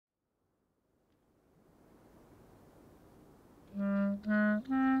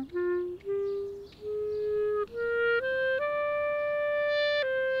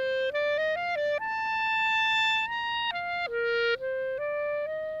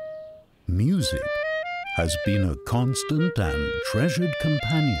Music has been a constant and treasured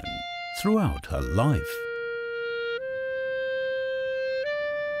companion throughout her life.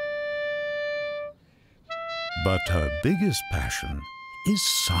 But her biggest passion is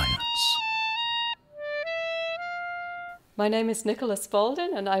science. My name is Nicola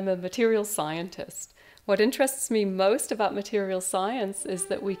Spaldin and I'm a materials scientist. What interests me most about materials science is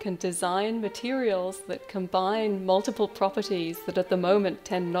that we can design materials that combine multiple properties that at the moment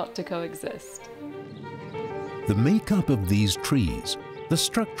tend not to coexist. The makeup of these trees, the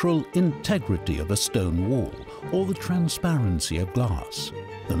structural integrity of a stone wall, or the transparency of glass.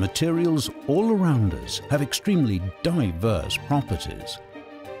 The materials all around us have extremely diverse properties.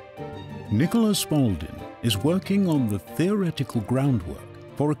 Nicola Spaldin is working on the theoretical groundwork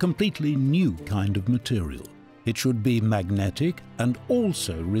for a completely new kind of material. It should be magnetic and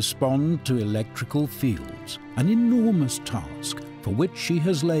also respond to electrical fields, an enormous task for which she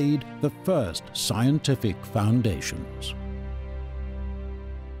has laid the first scientific foundations.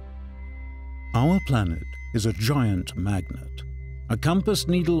 Our planet is a giant magnet. A compass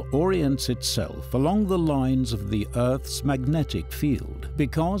needle orients itself along the lines of the Earth's magnetic field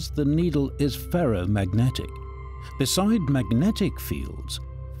because the needle is ferromagnetic. Beside magnetic fields,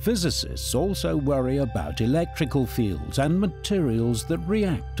 physicists also worry about electrical fields and materials that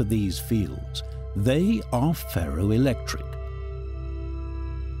react to these fields. They are ferroelectric.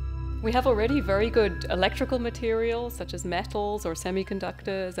 We have already very good electrical materials such as metals or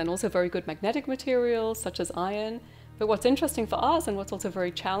semiconductors, and also very good magnetic materials such as iron. But what's interesting for us, and what's also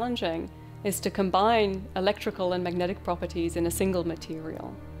very challenging, is to combine electrical and magnetic properties in a single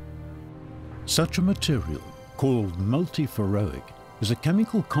material. Such a material, called multiferroic, is a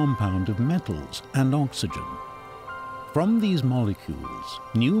chemical compound of metals and oxygen. From these molecules,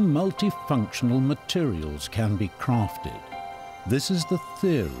 new multifunctional materials can be crafted. This is the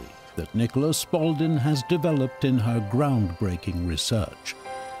theory that Nicola Spaldin has developed in her groundbreaking research.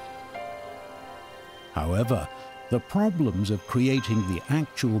 However, the problems of creating the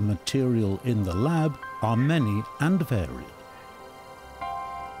actual material in the lab are many and varied.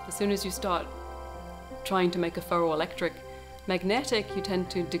 As soon as you start trying to make a ferroelectric magnetic, you tend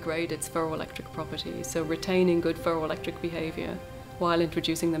to degrade its ferroelectric properties, so retaining good ferroelectric behavior while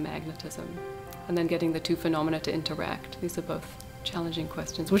introducing the magnetism, and then getting the two phenomena to interact. These are both challenging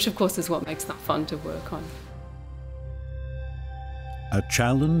questions, which of course is what makes them fun to work on. A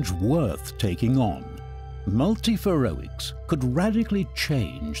challenge worth taking on. Multiferroics could radically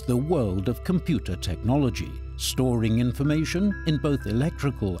change the world of computer technology, storing information in both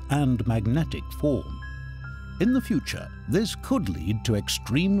electrical and magnetic form. In the future, this could lead to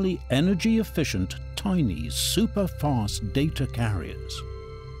extremely energy-efficient, tiny, super-fast data carriers.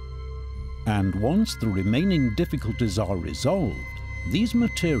 And once the remaining difficulties are resolved, these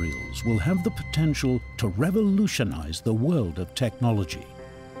materials will have the potential to revolutionize the world of technology.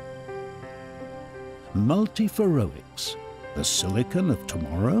 Multiferroics, the silicon of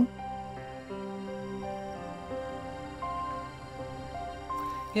tomorrow?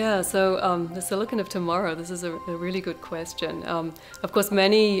 Yeah, so the silicon of tomorrow, this is a really good question. Of course,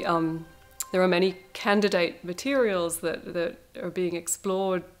 there are many candidate materials that are being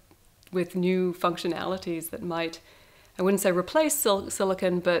explored with new functionalities that might, I wouldn't say replace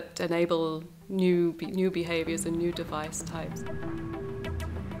silicon, but enable new behaviors and new device types.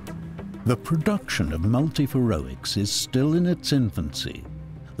 The production of multiferroics is still in its infancy.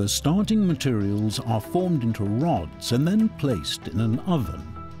 The starting materials are formed into rods and then placed in an oven.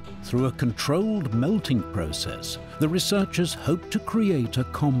 Through a controlled melting process, the researchers hope to create a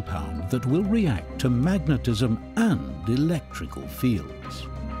compound that will react to magnetism and electrical fields.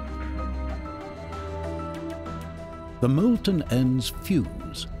 The molten ends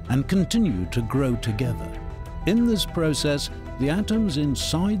fuse and continue to grow together. In this process, the atoms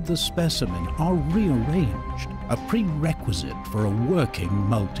inside the specimen are rearranged, a prerequisite for a working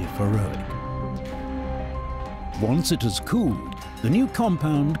multiferroic. Once it has cooled, the new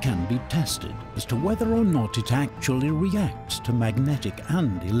compound can be tested as to whether or not it actually reacts to magnetic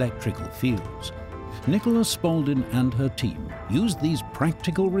and electrical fields. Nicola Spaldin and her team use these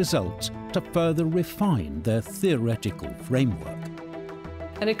practical results to further refine their theoretical framework.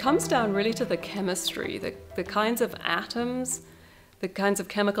 And it comes down really to the chemistry, the kinds of atoms, the kinds of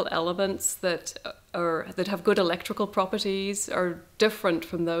chemical elements that have good electrical properties are different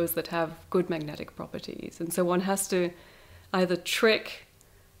from those that have good magnetic properties. And so one has to either trick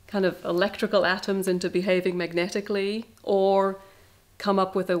kind of electrical atoms into behaving magnetically, or come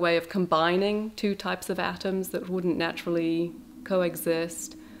up with a way of combining two types of atoms that wouldn't naturally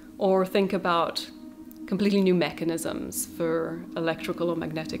coexist, or think about completely new mechanisms for electrical or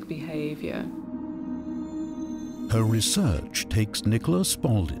magnetic behavior. Her research takes Nicola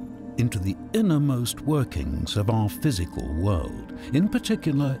Spaldin into the innermost workings of our physical world, in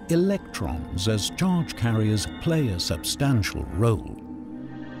particular electrons as charge carriers play a substantial role.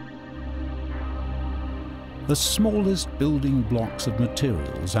 The smallest building blocks of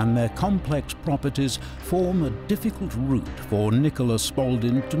materials and their complex properties form a difficult route for Nicola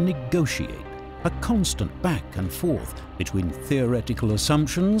Spaldin to negotiate, a constant back and forth between theoretical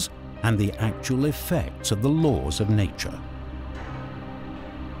assumptions and the actual effects of the laws of nature.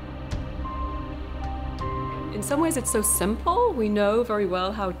 In some ways it's so simple. We know very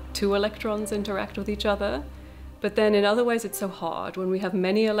well how two electrons interact with each other. But then in other ways it's so hard. When we have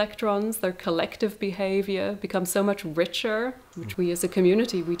many electrons, their collective behavior becomes so much richer, which we as a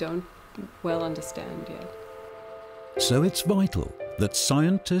community, we don't well understand yet. So it's vital that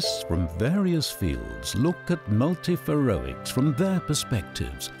scientists from various fields look at multiferroics from their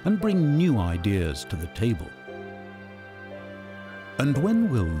perspectives and bring new ideas to the table. And when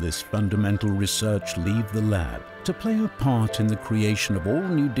will this fundamental research leave the lab to play a part in the creation of all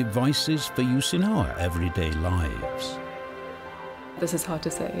new devices for use in our everyday lives? This is hard to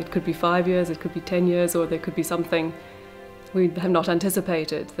say. It could be 5 years, it could be 10 years, or there could be something we have not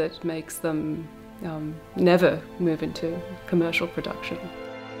anticipated that makes them never move into commercial production.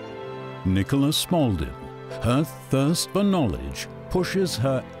 Nicola Spaldin, her thirst for knowledge pushes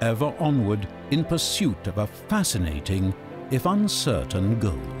her ever onward in pursuit of a fascinating, if uncertain,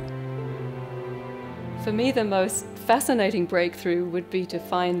 goal. For me, the most fascinating breakthrough would be to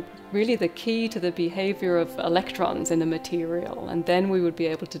find really the key to the behavior of electrons in a material, and then we would be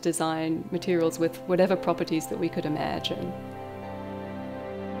able to design materials with whatever properties that we could imagine.